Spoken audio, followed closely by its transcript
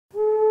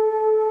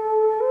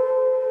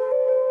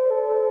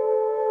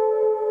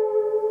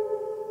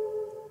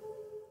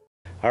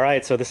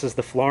Alright, so this is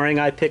the flooring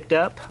I picked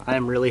up.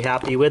 I'm really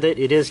happy with it.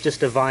 It is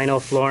just a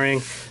vinyl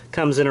flooring,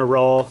 comes in a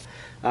roll.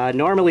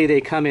 Normally they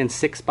come in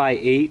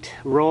 6x8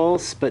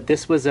 rolls, but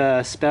this was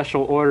a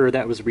special order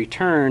that was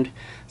returned,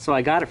 so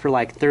I got it for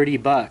like 30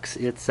 bucks.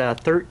 It's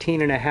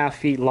 13.5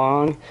 feet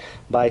long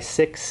by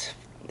 6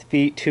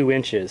 feet 2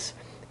 inches,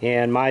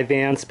 and my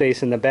van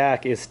space in the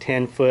back is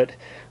 10 foot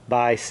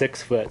by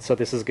 6 foot, so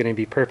this is going to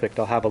be perfect.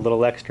 I'll have a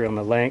little extra on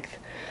the length.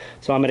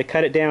 So I'm going to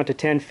cut it down to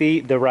 10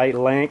 feet, the right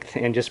length,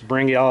 and just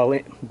bring it all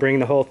in, bring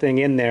the whole thing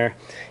in there,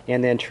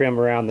 and then trim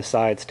around the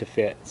sides to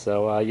fit.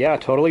 So yeah,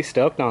 totally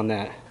stoked on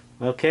that.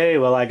 Okay,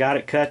 well, I got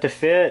it cut to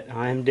fit.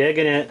 I'm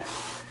digging it.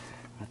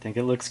 I think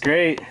it looks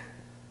great.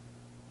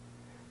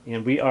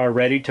 And we are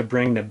ready to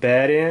bring the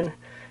bed in.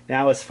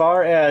 Now, as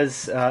far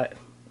as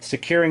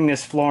securing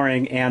this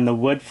flooring and the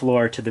wood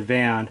floor to the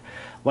van,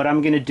 what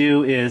I'm going to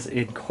do is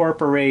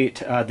incorporate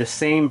the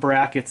same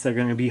brackets that are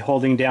going to be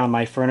holding down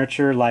my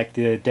furniture, like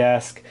the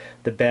desk,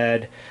 the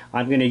bed.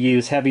 I'm going to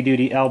use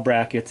heavy-duty L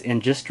brackets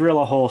and just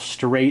drill a hole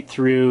straight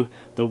through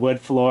the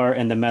wood floor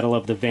and the metal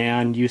of the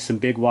van. Use some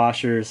big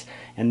washers,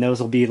 and those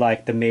will be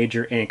like the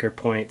major anchor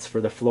points for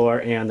the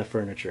floor and the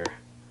furniture.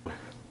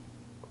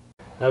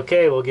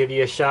 Okay, we'll give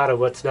you a shot of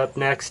what's up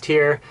next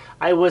here.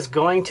 I was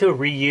going to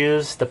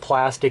reuse the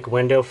plastic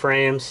window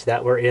frames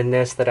that were in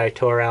this that I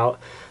tore out,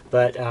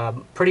 but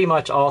pretty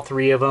much all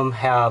three of them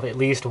have at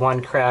least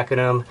one crack in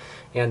them,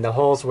 and the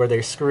holes where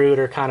they're screwed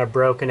are kind of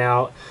broken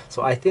out.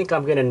 So I think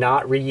I'm going to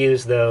not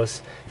reuse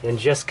those and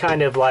just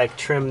kind of like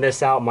trim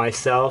this out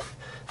myself.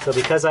 So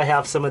because I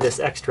have some of this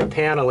extra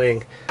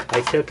paneling,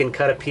 I took and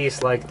cut a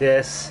piece like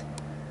this,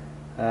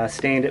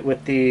 stained it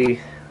with the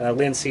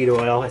linseed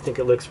oil. I think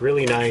it looks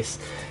really nice,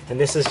 and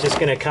this is just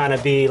going to kind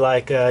of be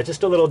like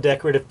just a little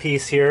decorative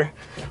piece here.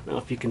 I don't know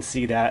if you can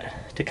see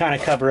that, to kind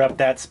of cover up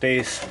that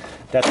space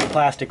that the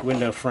plastic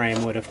window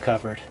frame would have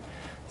covered.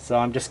 So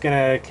I'm just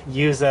going to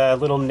use a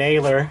little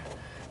nailer,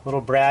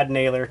 little brad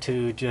nailer,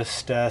 to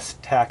just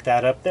tack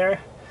that up there.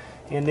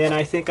 And then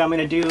I think I'm going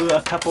to do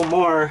a couple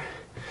more,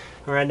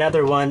 or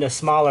another one, a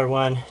smaller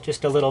one,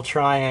 just a little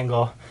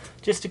triangle,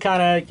 just to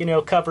kind of, you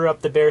know, cover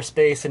up the bare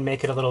space and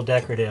make it a little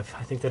decorative.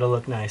 I think that'll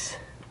look nice.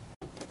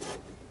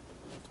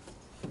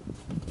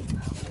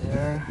 Out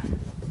there.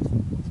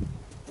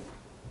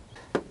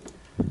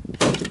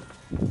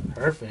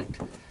 Perfect.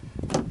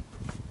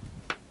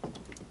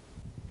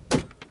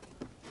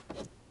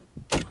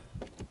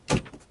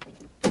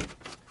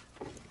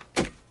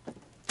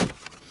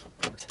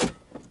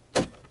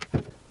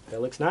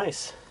 That looks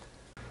nice.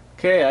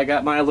 Okay, I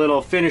got my little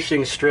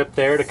finishing strip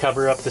there to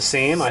cover up the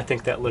seam. I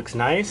think that looks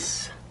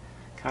nice.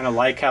 Kind of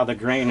like how the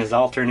grain is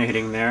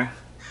alternating there.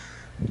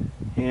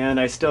 And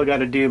I still got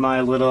to do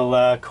my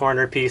little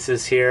corner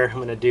pieces here. I'm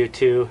going to do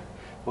two,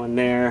 one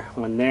there,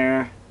 one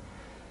there.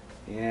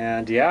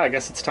 And yeah, I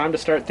guess it's time to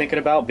start thinking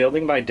about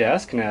building my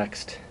desk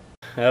next.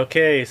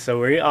 Okay, so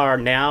we are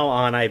now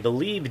on, I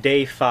believe,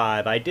 day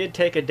 5. I did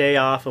take a day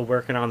off of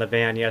working on the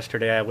van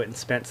yesterday. I went and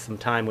spent some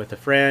time with a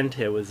friend.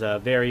 It was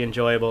very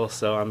enjoyable,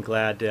 so I'm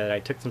glad that I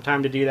took some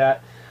time to do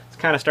that. It's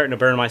kind of starting to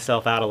burn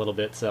myself out a little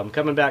bit, so I'm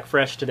coming back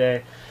fresh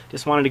today.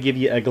 Just wanted to give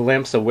you a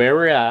glimpse of where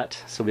we're at.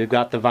 So we've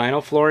got the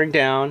vinyl flooring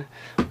down,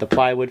 the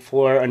plywood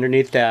floor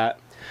underneath that.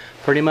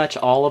 Pretty much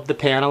all of the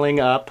paneling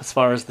up as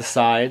far as the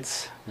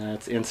sides.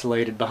 It's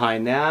insulated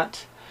behind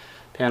that.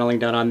 Paneling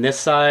done on this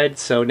side.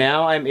 So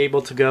now I'm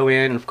able to go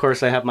in, and of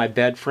course I have my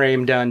bed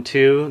frame done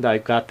too.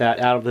 I've got that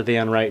out of the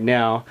van right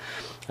now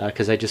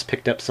because I just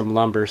picked up some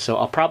lumber. So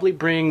I'll probably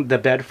bring the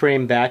bed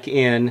frame back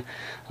in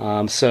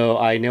so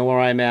I know where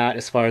I'm at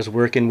as far as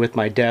working with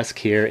my desk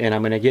here, and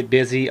I'm going to get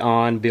busy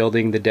on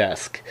building the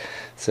desk.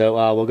 So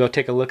we'll go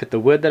take a look at the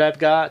wood that I've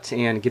got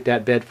and get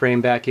that bed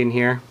frame back in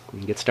here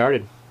and get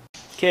started.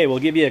 Okay, we'll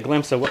give you a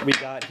glimpse of what we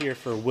got here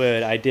for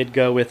wood. I did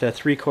go with a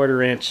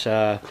 3/4 inch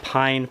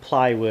pine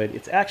plywood.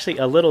 It's actually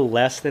a little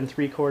less than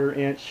 3/4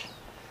 inch.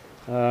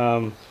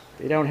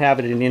 They don't have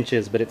it in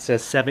inches, but it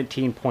says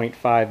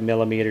 17.5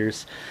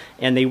 millimeters.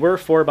 And they were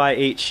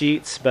 4x8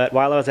 sheets, but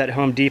while I was at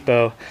Home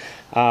Depot,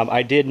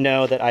 I did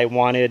know that I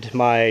wanted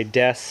my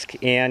desk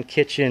and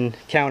kitchen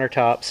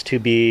countertops to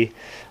be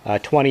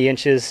 20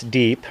 inches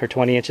deep, or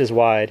 20 inches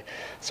wide.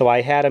 So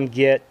I had them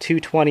get two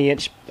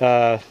 20-inch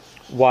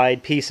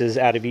wide pieces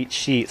out of each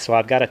sheet, so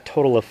I've got a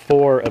total of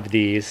 4 of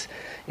these,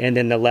 and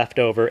then the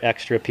leftover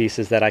extra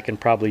pieces that I can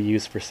probably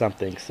use for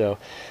something. So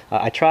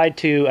I tried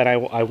to, and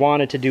I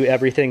wanted to do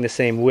everything the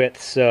same width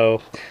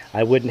so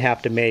I wouldn't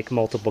have to make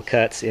multiple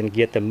cuts and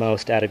get the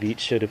most out of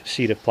each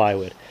sheet of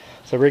plywood.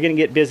 So we're going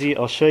to get busy.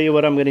 I'll show you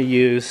what I'm going to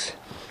use.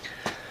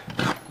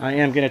 I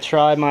am going to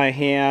try my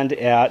hand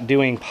at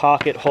doing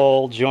pocket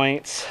hole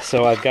joints.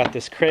 So I've got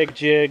this Kreg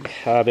jig.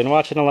 I've been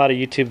watching a lot of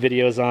YouTube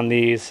videos on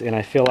these, and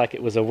I feel like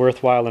it was a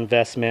worthwhile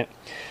investment,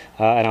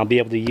 and I'll be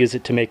able to use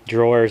it to make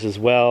drawers as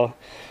well.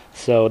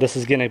 So this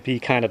is going to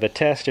be kind of a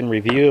test and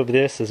review of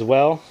this as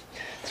well.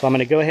 So I'm going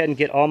to go ahead and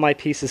get all my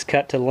pieces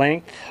cut to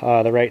length,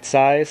 the right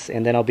size,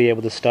 and then I'll be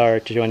able to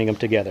start joining them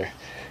together.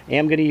 And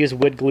I'm going to use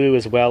wood glue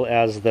as well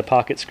as the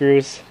pocket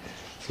screws.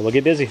 So we'll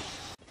get busy.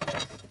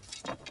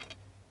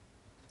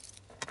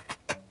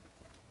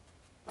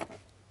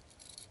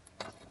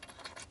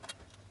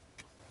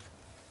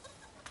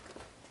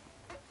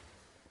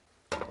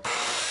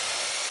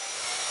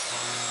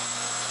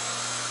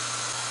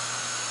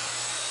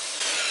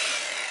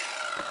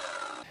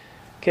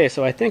 Okay,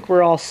 so I think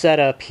we're all set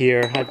up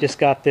here. I've just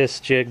got this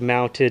jig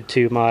mounted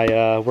to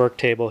my work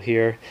table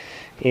here.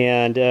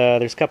 And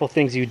there's a couple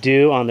things you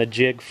do on the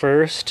jig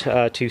first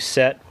to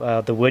set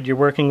the wood you're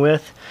working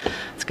with.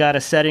 It's got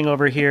a setting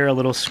over here, a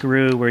little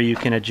screw where you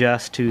can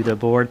adjust to the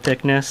board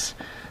thickness.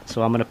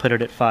 So I'm going to put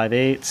it at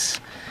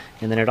 5/8.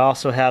 And then it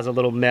also has a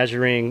little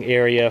measuring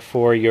area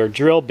for your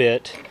drill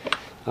bit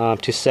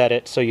to set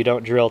it so you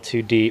don't drill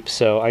too deep.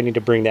 So I need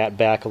to bring that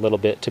back a little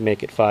bit to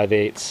make it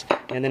 5/8.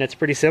 And then it's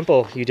pretty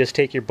simple. You just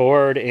take your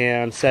board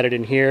and set it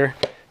in here,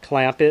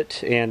 clamp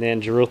it, and then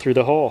drill through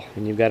the hole.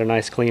 And you've got a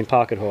nice clean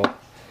pocket hole.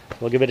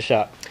 We'll give it a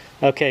shot.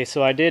 Okay,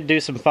 so I did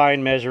do some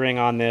fine measuring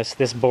on this.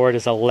 This board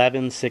is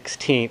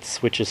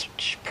 11/16, which is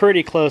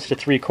pretty close to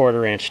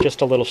 3/4 inch,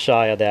 just a little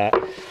shy of that.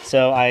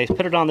 So I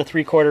put it on the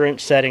 3/4 inch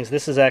settings.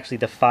 This is actually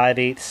the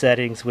 5/8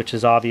 settings, which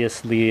is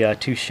obviously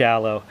too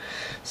shallow.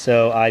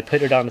 So I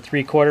put it on the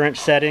 3/4 inch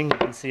setting. You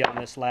can see on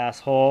this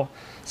last hole.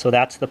 So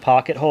that's the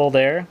pocket hole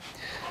there.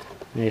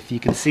 If you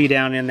can see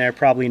down in there,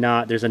 probably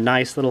not, there's a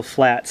nice little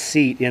flat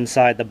seat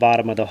inside the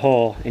bottom of the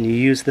hole, and you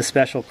use the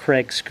special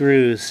Kreg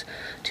screws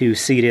to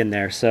seat in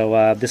there.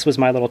 So this was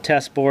my little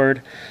test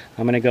board.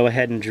 I'm going to go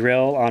ahead and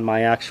drill on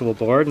my actual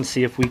board and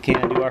see if we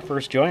can do our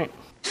first joint.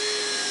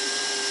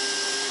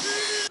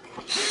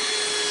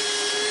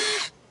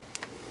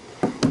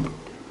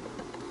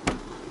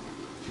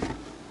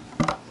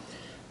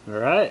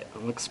 Alright,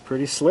 looks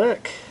pretty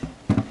slick.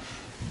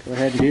 Go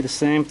ahead and do the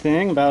same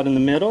thing about in the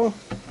middle.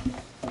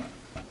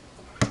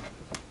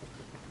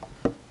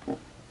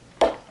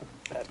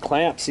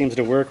 Clamp seems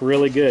to work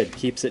really good.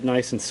 Keeps it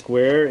nice and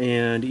square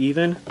and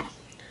even.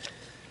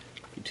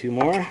 Do 2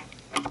 more.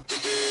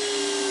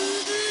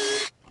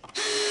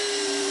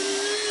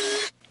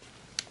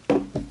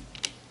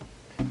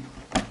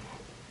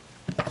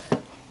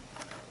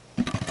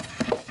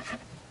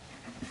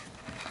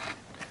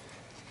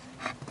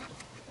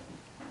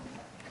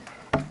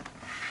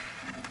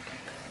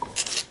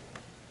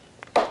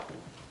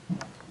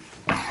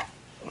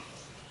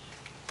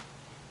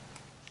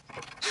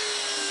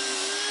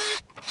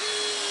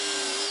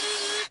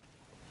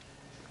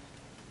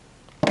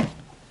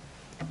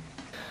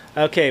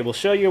 Okay, we'll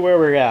show you where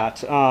we're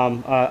at.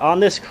 On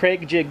this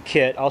Kreg jig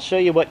kit, I'll show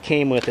you what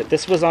came with it.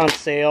 This was on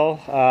sale.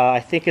 I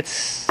think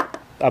it's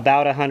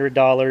about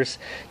 $100.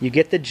 You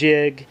get the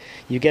jig,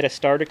 you get a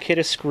starter kit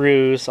of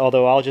screws,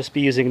 although I'll just be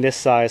using this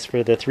size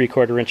for the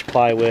 3/4 inch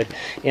plywood,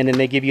 and then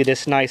they give you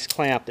this nice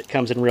clamp that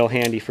comes in real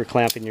handy for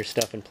clamping your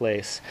stuff in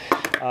place.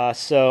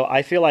 So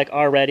I feel like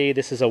already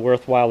this is a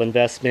worthwhile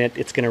investment.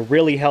 It's going to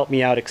really help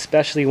me out,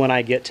 especially when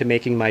I get to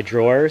making my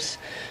drawers.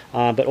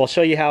 But we'll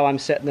show you how I'm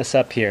setting this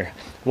up here.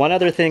 One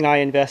other thing I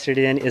invested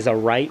in is a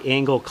right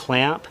angle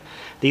clamp.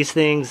 These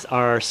things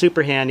are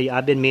super handy.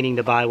 I've been meaning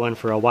to buy one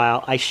for a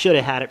while. I should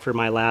have had it for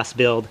my last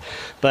build,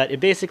 but it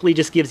basically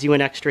just gives you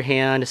an extra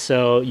hand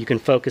so you can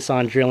focus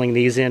on drilling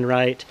these in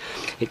right.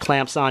 It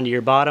clamps onto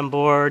your bottom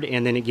board,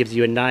 and then it gives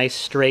you a nice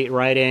straight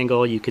right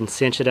angle. You can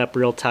cinch it up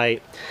real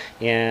tight,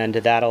 and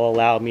that'll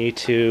allow me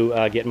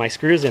to get my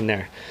screws in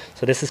there.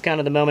 So this is kind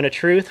of the moment of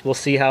truth. We'll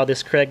see how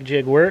this Kreg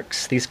jig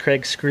works. These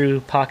Kreg screw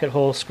pocket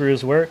hole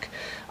screws work.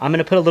 I'm going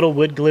to put a little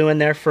wood glue in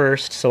there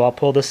first, so I'll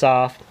pull this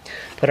off,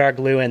 put our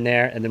glue in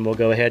there, and then we'll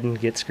go ahead and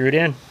get screwed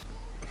in.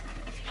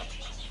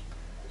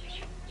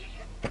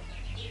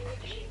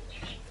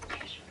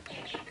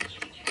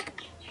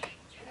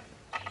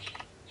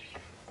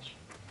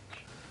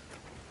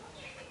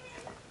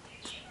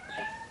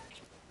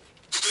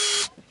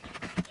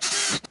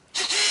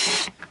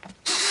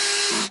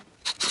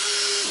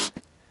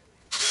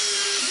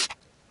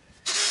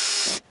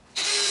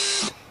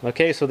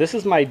 Okay, so this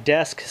is my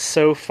desk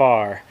so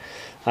far.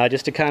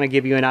 Just to kind of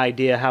give you an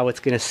idea how it's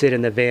going to sit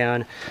in the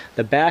van.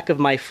 The back of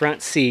my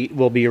front seat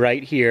will be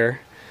right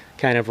here,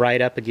 kind of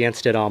right up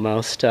against it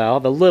almost. I'll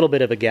have a little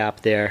bit of a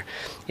gap there.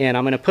 And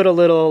I'm going to put a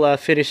little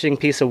finishing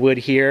piece of wood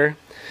here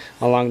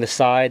along the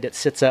side that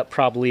sits up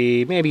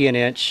probably maybe an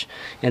inch,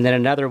 and then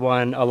another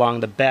one along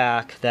the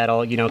back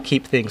that'll, you know,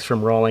 keep things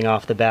from rolling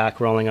off the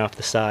back, rolling off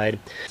the side.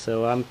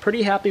 So I'm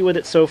pretty happy with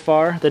it so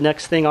far. The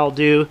next thing I'll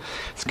do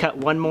is cut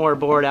one more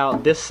board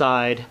out this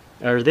side,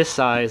 or this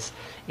size,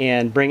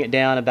 and bring it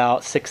down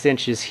about 6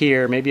 inches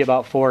here, maybe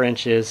about 4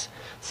 inches.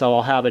 So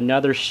I'll have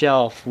another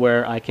shelf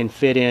where I can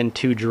fit in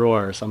 2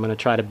 drawers. I'm going to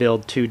try to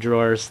build 2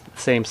 drawers the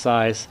same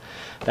size.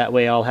 That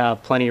way I'll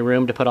have plenty of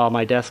room to put all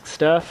my desk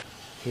stuff.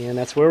 And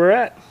that's where we're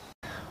at.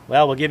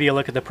 Well, we'll give you a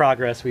look at the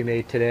progress we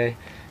made today.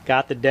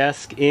 Got the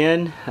desk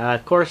in.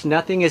 Of course,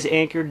 nothing is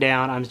anchored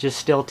down. I'm just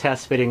still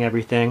test fitting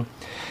everything.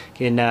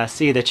 You can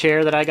see the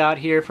chair that I got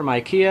here from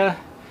IKEA.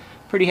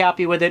 Pretty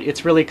happy with it.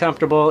 It's really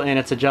comfortable and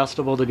it's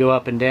adjustable to go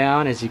up and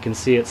down. As you can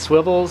see, it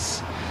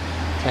swivels.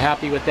 So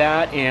happy with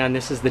that. And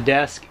this is the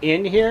desk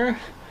in here.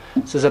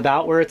 This is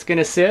about where it's going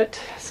to sit.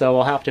 So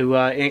we'll have to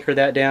anchor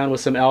that down with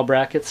some L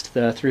brackets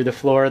through the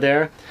floor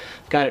there.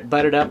 Got it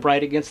butted up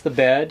right against the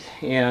bed,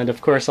 and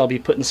of course I'll be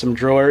putting some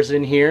drawers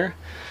in here.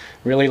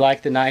 Really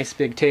like the nice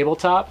big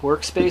tabletop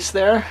workspace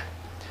there.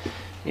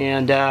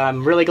 And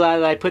I'm really glad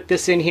that I put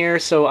this in here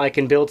so I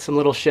can build some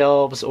little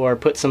shelves or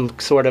put some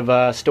sort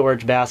of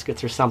storage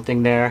baskets or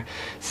something there.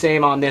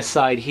 Same on this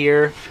side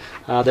here.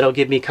 That'll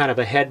give me kind of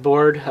a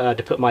headboard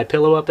to put my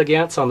pillow up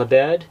against on the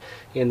bed.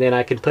 And then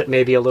I can put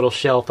maybe a little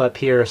shelf up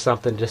here or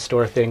something to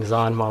store things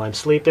on while I'm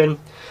sleeping.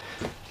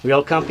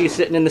 Real comfy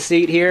sitting in the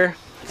seat here.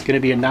 It's going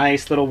to be a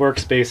nice little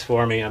workspace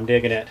for me. I'm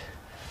digging it.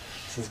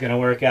 This is going to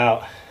work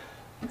out.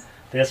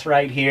 This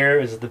right here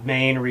is the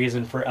main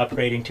reason for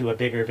upgrading to a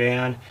bigger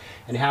van.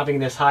 And having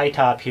this high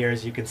top here,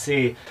 as you can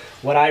see,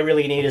 what I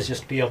really need is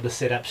just to be able to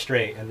sit up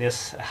straight. And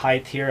this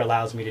height here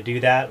allows me to do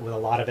that with a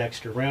lot of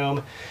extra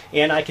room.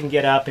 And I can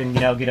get up and,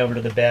 get over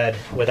to the bed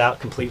without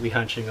completely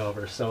hunching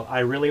over. So I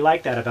really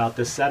like that about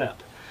this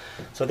setup.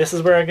 So this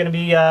is where I'm going to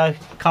be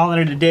calling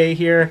it a day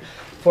here.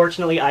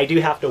 Fortunately, I do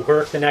have to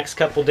work the next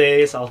couple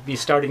days. I'll be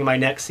starting my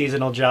next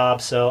seasonal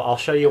job, so I'll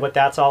show you what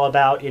that's all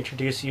about,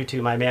 introduce you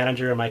to my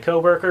manager and my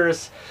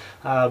co-workers.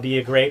 Be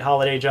a great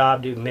holiday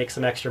job to make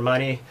some extra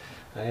money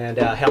and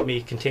help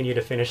me continue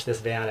to finish this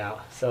van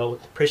out. So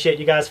appreciate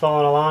you guys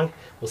following along.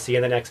 We'll see you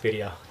in the next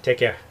video. Take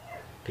care.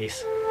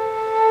 Peace.